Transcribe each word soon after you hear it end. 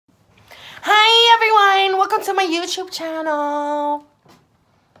welcome to my YouTube channel.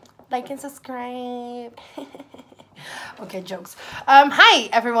 Like and subscribe. Okay, jokes. Hi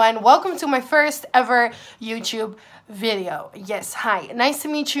everyone, welcome to my first ever YouTube video. Yes, hi, nice to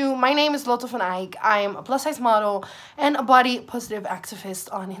meet you. My name is Lotte and I'm. I am a plus size model and a body positive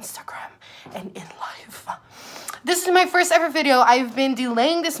activist on Instagram and in life. This is my first ever video. I've been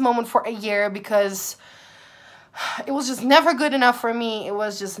delaying this moment for a year because it was just never good enough for me. It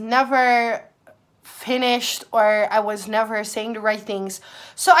was just never finished, or I was never saying the right things.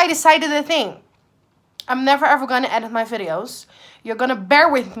 So I decided the thing. I'm never ever gonna edit my videos. You're gonna bear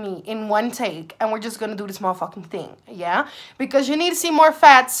with me in one take, and we're just gonna do this motherfucking thing, yeah? Because you need to see more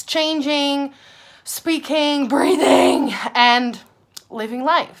fats, changing, speaking, breathing, and living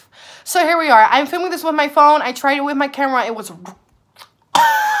life. So here we are. I'm filming this with my phone. I tried it with my camera. It was...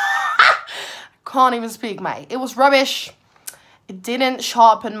 Can't even speak, mate. It was rubbish. It didn't show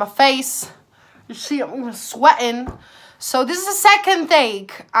up in my face. You see, I'm sweating. So this is the second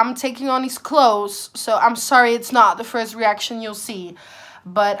take. I'm taking on these clothes. So I'm sorry it's not the first reaction you'll see.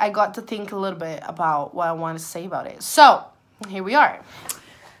 But I got to think a little bit about what I want to say about it. So, here we are.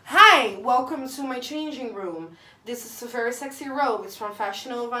 Hi, welcome to my changing room. This is a very sexy robe. It's from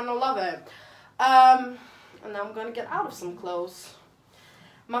FASHIONNOVA and I love it. And I'm going to get out of some clothes.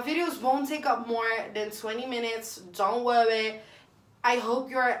 My videos won't take up more than 20 minutes. Don't worry. I hope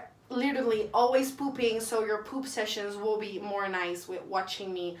you're literally always pooping, so your poop sessions will be more nice with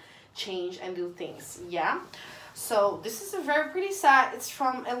watching me change and do things. Yeah. So this is a very pretty set. It's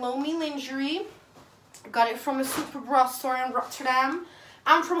from Lotte Lingerie. Got it from a super bra store in Rotterdam.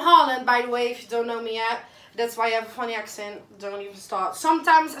 I'm from Holland, by the way, if you don't know me yet. That's why I have a funny accent. Don't even start.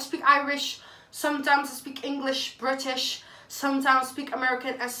 Sometimes I speak Irish. Sometimes I speak English, British. Sometimes I speak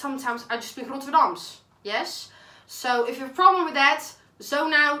American. And sometimes I just speak Rotterdams. Yes? So if you have a problem with that,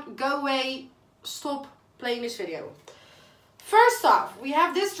 zone out, go away, stop playing this video. First off, we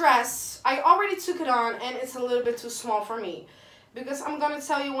have this dress. I already took it on and it's a little bit too small for me. Because I'm going to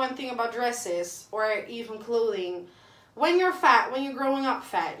tell you one thing about dresses or even clothing. When you're fat, when you're growing up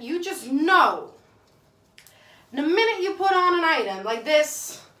fat, you just know. The minute you put on an item like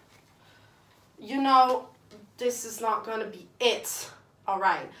this, you know this is not going to be it.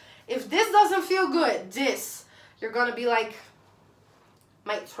 Alright. If this doesn't feel good, you're going to be like,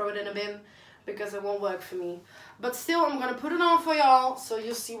 might throw it in a bin because it won't work for me. But still, I'm going to put it on for y'all so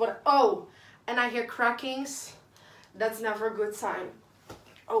you'll see what... Oh, and I hear crackings. That's never a good sign.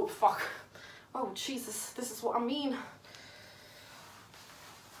 Oh, fuck. Oh, Jesus. This is what I mean.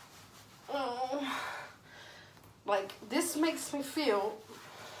 Oh. Like, this makes me feel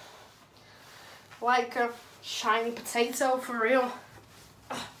like a shiny potato for real.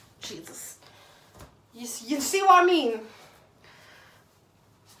 Oh, Jesus. You see what I mean?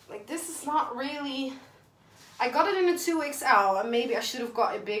 Like, this is not really... I got it in a 2XL, and maybe I should have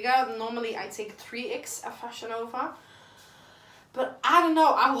got it bigger. Normally, I take 3X at FASHIONNOVA. But I don't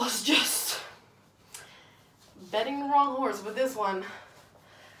know, I was just betting the wrong horse with this one.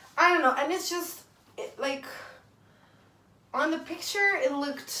 I don't know, and it's just, like, on the picture, it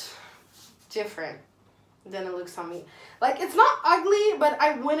looked different than it looks on me. Like, it's not ugly, but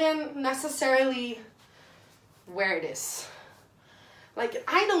I wouldn't necessarily wear this. Like,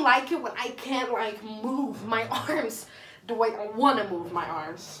 I don't like it when I can't, like, move my arms the way I want to move my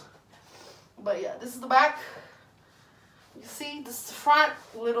arms. But, yeah, this is the back. You see, this is the front.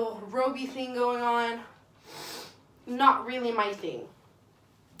 Little roby thing going on. Not really my thing.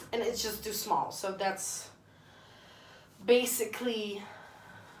 And it's just too small. So, that's basically...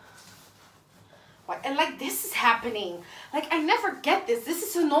 And, like, this is happening. Like, I never get this. This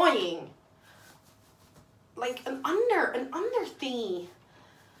is annoying. Like an under thingy.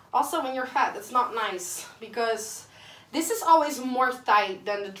 Also, when you're fat, that's not nice because this is always more tight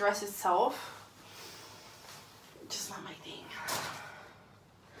than the dress itself. Just not my thing.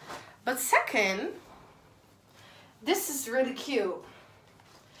 But second, this is really cute.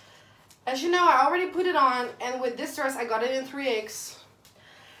 As you know, I already put it on, and with this dress, I got it in 3X.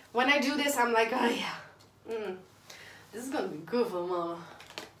 When I do this, I'm like, oh yeah, this is gonna be good for mama.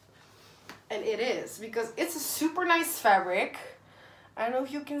 And it is, because it's a super nice fabric. I don't know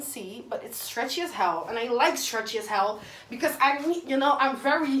if you can see, but it's stretchy as hell. And I like stretchy as hell because I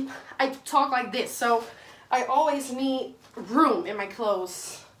talk like this. So I always need room in my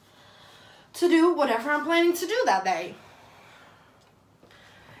clothes to do whatever I'm planning to do that day.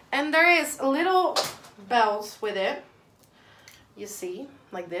 And there is a little belt with it. You see,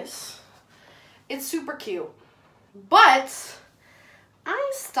 like this. It's super cute. But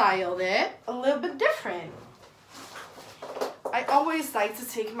I styled it a little bit different. I always like to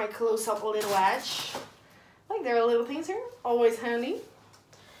take my clothes up a little edge. Like, there are little things here, always handy.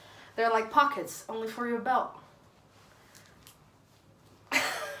 They're like pockets, only for your belt.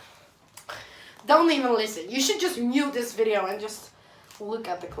 Don't even listen. You should just mute this video and just look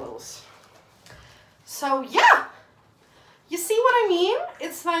at the clothes. So yeah, you see what I mean?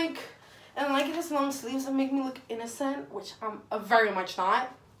 It's like, and like it has long sleeves and make me look innocent, which I'm very much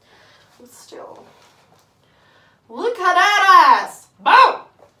not. But still, look at that ass. Boom.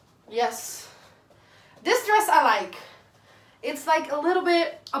 Yes, this dress I like. It's like a little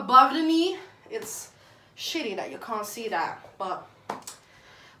bit above the knee. It's shitty that you can't see that, but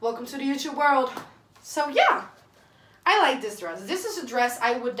welcome to the YouTube world. So yeah, I like this dress. This is a dress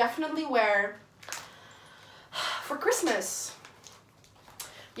I would definitely wear for Christmas.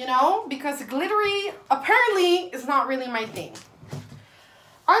 You know, because glittery apparently is not really my thing.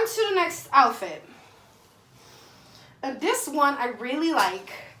 On to the next outfit. And this one I really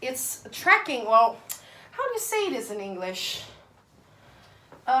like. It's tracking, well, how do you say this in English?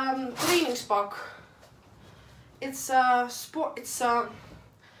 Trainingspak. It's a sport, it's a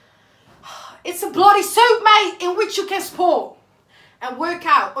bloody suit, mate, in which you can sport and work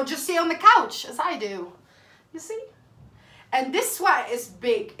out or just sit on the couch as I do. You see? And this sweater is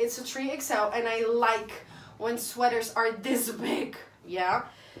big. It's a 3XL, and I like when sweaters are this big, yeah?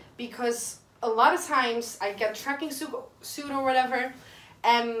 Because a lot of times I get tracking suit or whatever,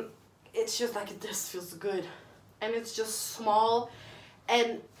 and it's just like, this feels good. And it's just small,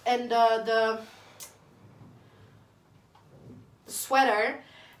 and the sweater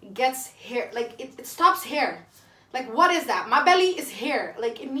gets here, like it stops here. Like, what is that? My belly is here.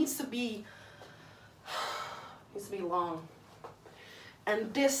 Like, it needs to be long.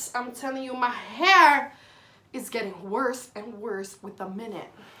 And this, I'm telling you, my hair is getting worse and worse with the minute.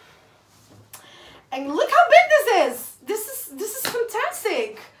 And look how big this is. This is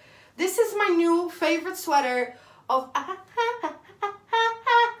fantastic. This is my new favorite sweater of I'm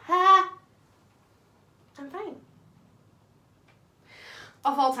fine.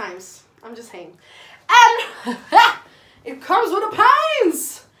 Of all times. I'm just saying. And it comes with the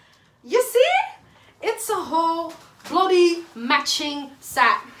pants. You see? It's a whole bloody matching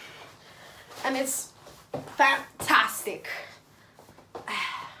set. And it's fantastic.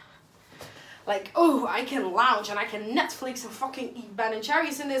 Like, oh, I can lounge and I can Netflix and fucking eat Ben and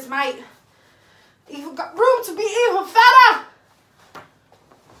Jerry's in this, mate. Even got room to be even fatter.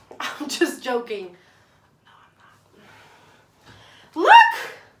 I'm just joking. No, I'm not. Look!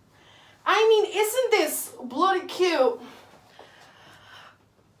 I mean, isn't this bloody cute?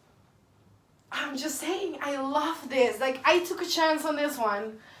 I'm just saying, I love this. Like, I took a chance on this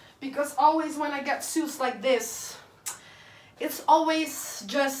one because always when I get suits like this, it's always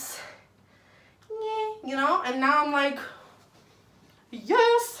just, you know? And now I'm like,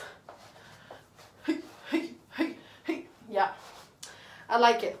 yes. Hey. Yeah. I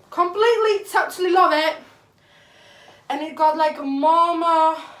like it. Completely, totally love it. And it got like a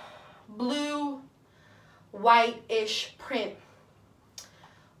mama blue, white-ish print.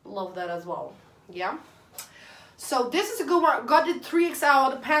 Love that as well. Yeah. So this is a good one. Got the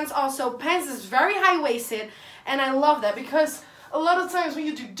 3XL. The pants also. Pants is very high-waisted. And I love that because a lot of times when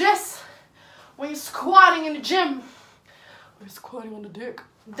you do this, when you're squatting in the gym, or you're squatting on the dick,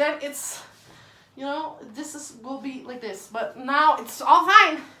 then it's, you know, will be like this. But now it's all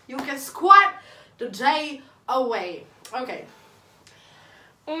fine. You can squat the day away. Okay.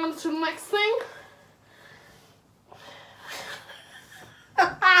 On to the next thing.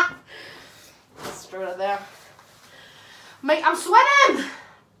 Let's throw it there. Mate, I'm sweating!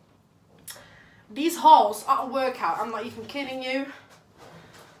 These hauls are a workout. I'm not even kidding you.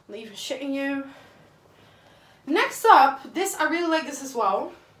 I'm not even shitting you. Next up, this, I really like this as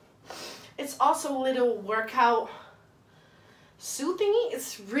well. It's also a little workout suit thingy.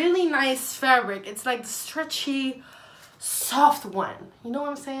 It's really nice fabric. It's like the stretchy, soft one. You know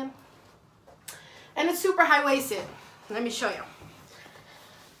what I'm saying? And it's super high-waisted. Let me show you.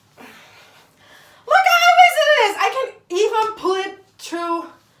 Look how high-waisted it is. I can even pull it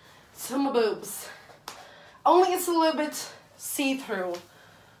through to my boobs. Only it's a little bit see-through.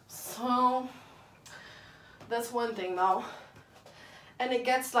 So that's one thing though. And it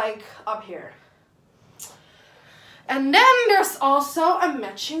gets like up here. And then there's also a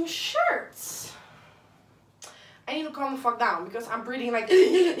matching shirt. I need to calm the fuck down because I'm breathing like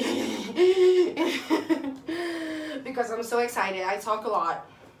because I'm so excited. I talk a lot.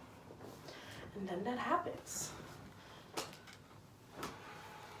 And then that happens.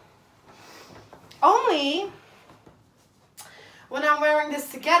 Only when I'm wearing this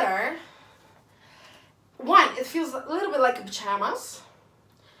together, one, it feels a little bit like pajamas,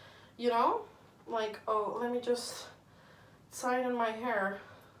 you know? like, oh, let me just tie it in my hair.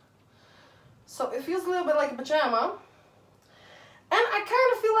 So it feels a little bit like a pajama. And I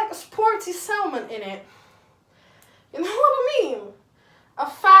kind of feel like a sporty salmon in it. You know what I mean? A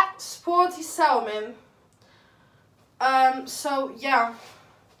fat, sporty salmon. So yeah.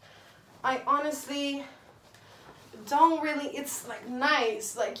 I honestly don't really, it's like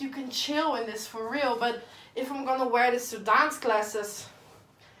nice. Like you can chill in this for real. But if I'm gonna wear this to dance classes,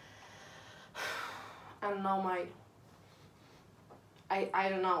 I don't know, I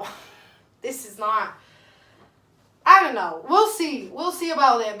don't know. This is not, I don't know. We'll see. We'll see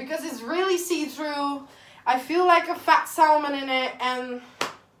about it because it's really see-through. I feel like a fat salmon in it, and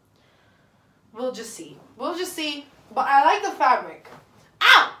we'll just see. We'll just see. But I like the fabric.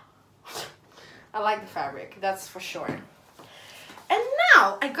 Ow! I like the fabric, that's for sure. And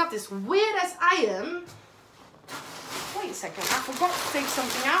now I got this weird ass item. Wait a second, I forgot to take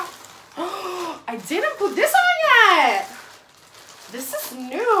something out. I didn't put this on yet. This is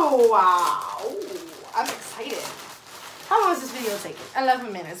new. Wow. I'm excited. How long is this video taking?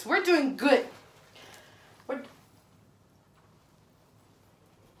 11 minutes. We're doing good.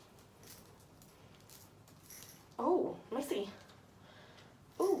 Oh, let me see.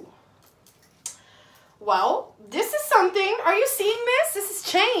 Ooh. Well, this is something. Are you seeing this? This is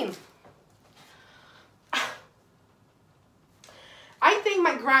chain. I think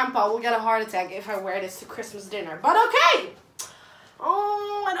my grandpa will get a heart attack if I wear this to Christmas dinner. But okay.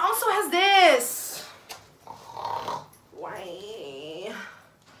 Oh, it also has this. Why?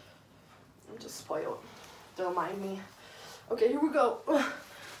 I'm just spoiled. Don't mind me. Okay, here we go.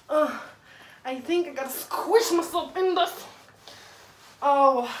 I think I gotta squish myself in this.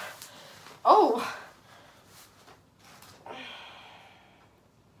 Oh. Oh.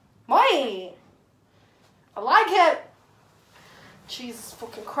 Wait. I like it. Jesus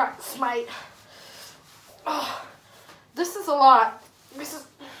fucking Christ, mate. Oh, this is a lot. This is.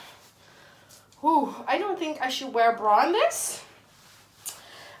 Ooh, I don't think I should wear a bra in this.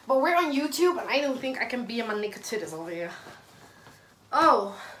 But we're on YouTube, and I don't think I can be in my naked titties over here.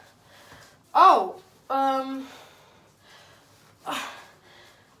 Oh. Oh.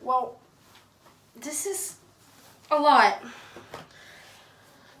 Well, this is a lot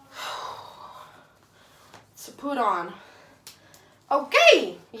to put on.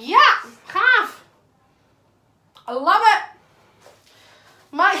 Okay, yeah, half. I love it.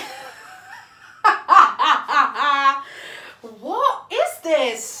 My, what is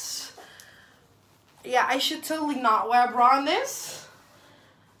this? Yeah, I should totally not wear a bra on this.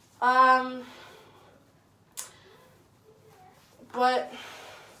 But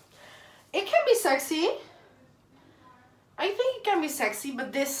it can be sexy. I think it can be sexy,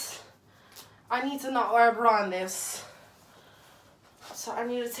 but this, I need to not wear a bra on this. So I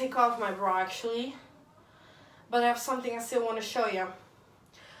need to take off my bra actually. But I have something I still want to show you.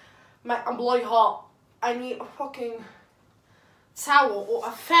 I'm bloody hot. I need a fucking towel or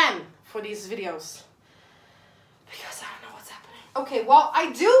a fan for these videos. Because I don't know what's happening. Okay, well,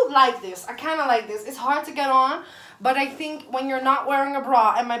 I do like this. I kind of like this. It's hard to get on. But I think when you're not wearing a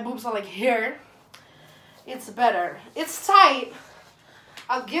bra and my boobs are like here, it's better. It's tight.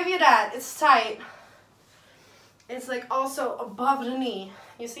 I'll give you that. It's tight. It's like also above the knee.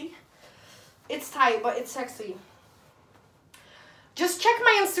 You see? It's tight, but it's sexy. Just check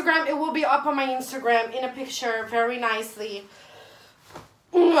my Instagram. It will be up on my Instagram in a picture very nicely.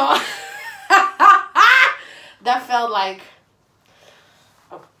 That felt like...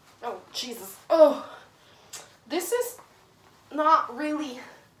 Oh, Jesus. Oh. This is not really...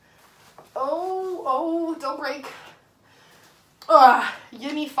 Oh, don't break.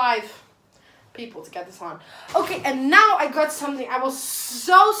 You need 5 people to get this on. Okay, and now I got something I was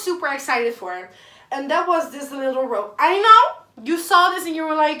so super excited for. And that was this little rope. I know, you saw this and you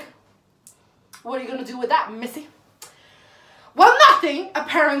were like, what are you going to do with that, Missy? Well, nothing,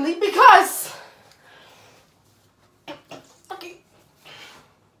 apparently, because... Okay.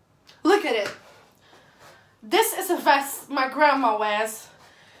 Look at it. This is a vest my grandma wears.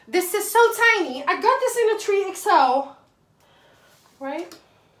 This is so tiny. I got this in a 3XL. Right?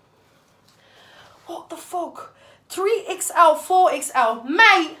 What the fuck? 3XL, 4XL.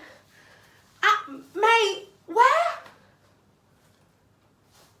 Mate. Mate. Where?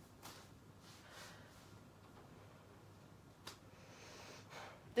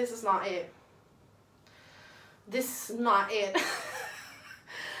 This is not it. This is not it.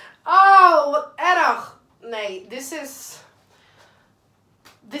 Oh, wat erg. Nee, this is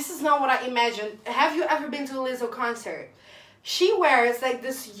not what I imagined. Have you ever been to a Lizzo concert? She wears like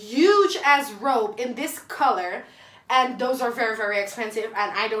this huge ass robe in this color, And those are very, very expensive,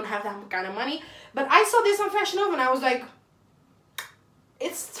 and I don't have that kind of money. But I saw this on Fashion Nova, and I was like,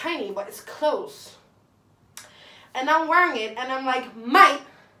 it's tiny, but it's close. And I'm wearing it, and I'm like, mate,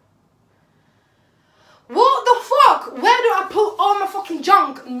 what the fuck? Where do I put all my fucking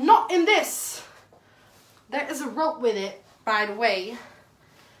junk? Not in this. There is a rope with it, by the way.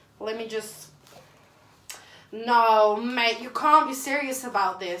 Let me just... No, mate, you can't be serious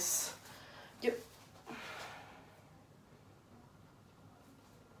about this. You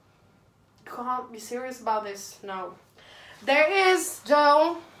can't be serious about this. No. There is,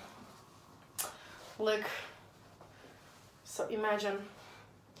 though. Look. So imagine.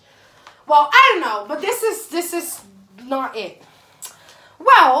 Well, I don't know, but this is not it.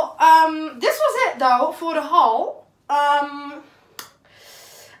 Well, this was it though for the haul. I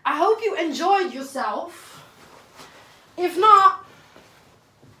hope you enjoyed yourself. If not,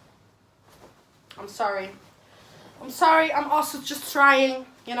 I'm sorry. I'm also just trying,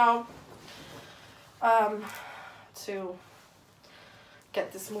 you know, to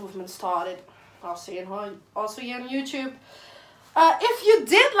get this movement started. I'll see you also here on YouTube. If you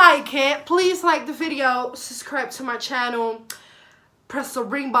did like it, please like the video, subscribe to my channel, press the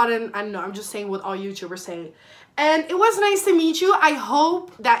ring button. I know, I'm just saying what all YouTubers say. And it was nice to meet you. I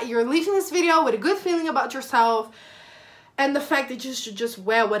hope that you're leaving this video with a good feeling about yourself. And the fact that you should just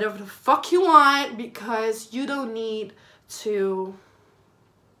wear whatever the fuck you want, because you don't need to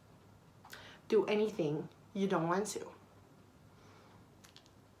do anything you don't want to.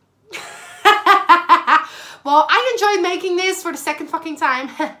 Well, I enjoyed making this for the second fucking time.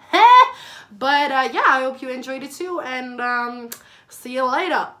 But yeah, I hope you enjoyed it too. And see you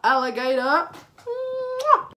later, alligator.